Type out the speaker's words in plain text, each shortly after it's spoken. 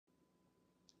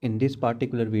In this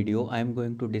particular video, I am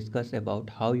going to discuss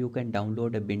about how you can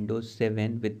download a Windows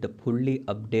 7 with the fully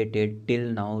updated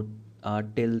till now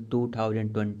till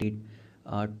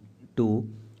 2022.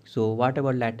 So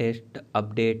whatever latest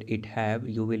update it have,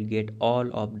 you will get all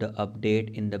of the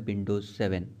update in the Windows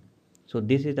 7. So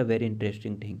this is a very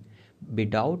interesting thing.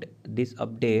 Without this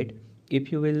update,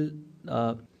 if you will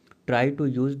try to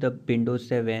use the Windows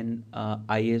 7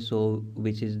 ISO,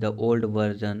 which is the old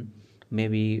version,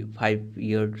 maybe 5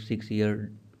 year 6 year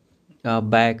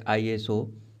back ISO,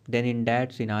 then in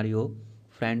that scenario,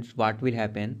 friends, what will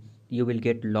happen? You will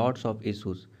get lots of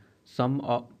issues. Some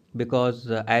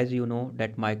because as you know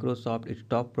that Microsoft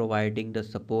stopped providing the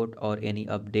support or any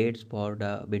updates for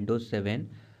the Windows 7.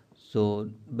 So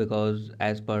because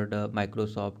as per the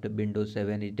Microsoft, Windows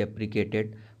 7 is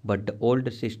deprecated, but the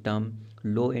old system,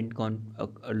 low end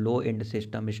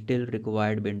system still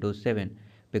required Windows 7,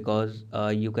 because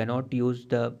you cannot use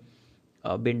the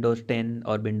Windows 10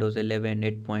 or Windows 11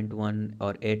 8.1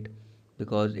 or 8,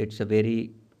 because it's a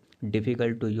very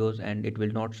difficult to use and it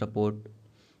will not support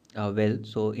well.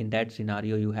 So in that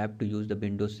scenario you have to use the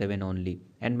Windows 7 only,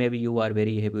 and maybe you are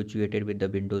very habituated with the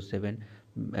Windows 7,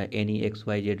 any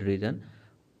xyz reason.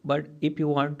 But if you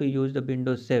want to use the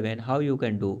Windows 7, how you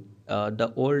can do?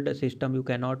 The old system you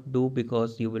cannot do,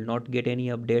 because you will not get any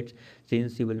updates.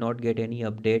 Since you will not get any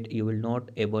update, you will not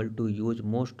able to use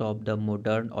most of the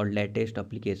modern or latest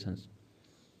applications.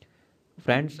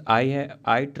 Friends,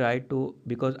 I try to,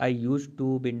 because I used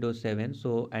to Windows 7,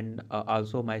 so and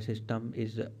also my system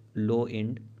is low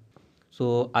end,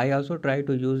 so I also try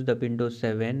to use the Windows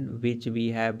 7, which we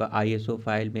have a ISO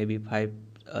file maybe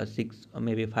 6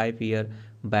 maybe 5 year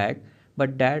back.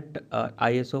 But that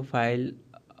ISO file,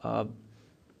 uh,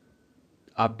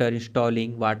 after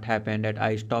installing, what happened that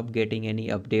I stopped getting any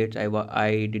updates.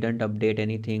 I didn't update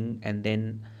anything, and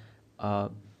then uh,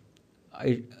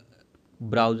 I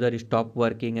browser stopped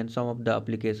working, and some of the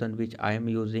application which I am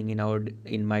using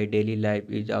in my daily life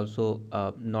is also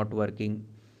not working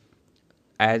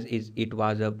as is it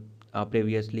was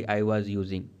previously I was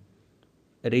using.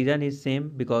 Reason is same,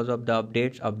 because of the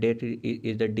update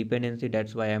is the dependency.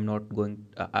 That's why I'm not going,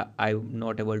 I'm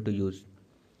not able to use.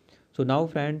 So now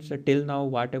friends, till now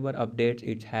whatever updates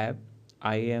it have,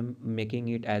 I am making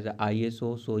it as a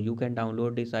ISO. So you can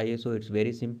download this ISO. It's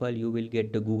very simple. You will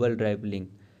get the Google Drive link.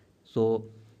 So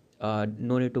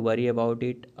no need to worry about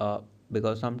it,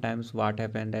 because sometimes what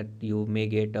happen that you may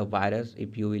get a virus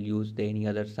if you will use any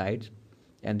other sites,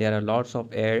 and there are lots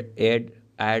of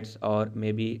ads, or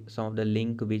maybe some of the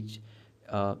link which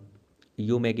uh,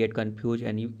 you may get confused,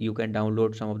 and you can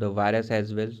download some of the virus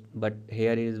as well. But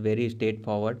here is very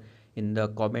straightforward. In the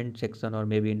comment section or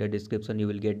maybe in the description you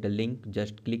will get the link.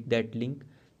 Just click that link,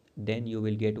 then you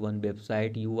will get one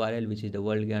website URL, which is the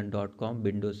worldgyan.com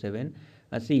Windows 7.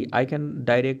 See, I can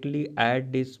directly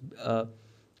add this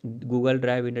Google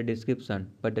Drive in the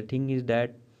description, but the thing is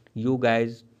that you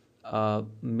guys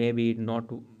maybe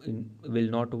not will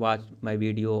not watch my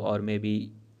video, or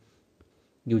maybe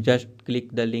you just click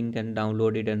the link and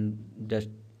download it and just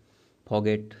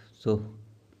forget. So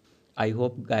I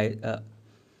hope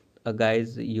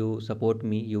guys, you support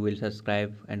me, you will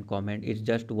subscribe and comment. It's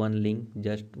just one link,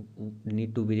 just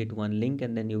need to visit one link,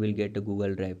 and then you will get a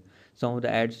Google Drive. Some of the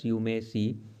ads you may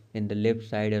see in the left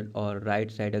side or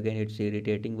right side, again it's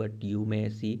irritating, but you may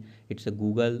see it's a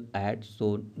Google ad,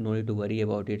 so no need to worry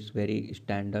about it. It's very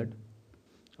standard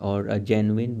or a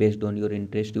genuine, based on your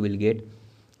interest you will get.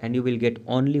 And you will get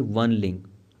only one link.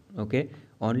 Okay,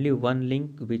 only one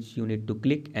link which you need to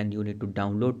click, and you need to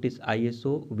download this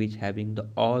ISO, which having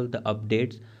all the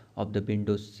updates of the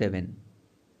Windows 7.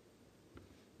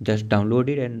 Just download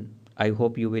it, and I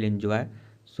hope you will enjoy.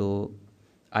 So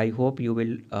I hope you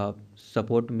will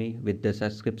support me with the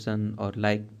subscription or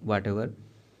like whatever.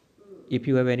 If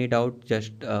you have any doubt,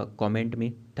 just comment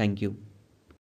me. Thank you.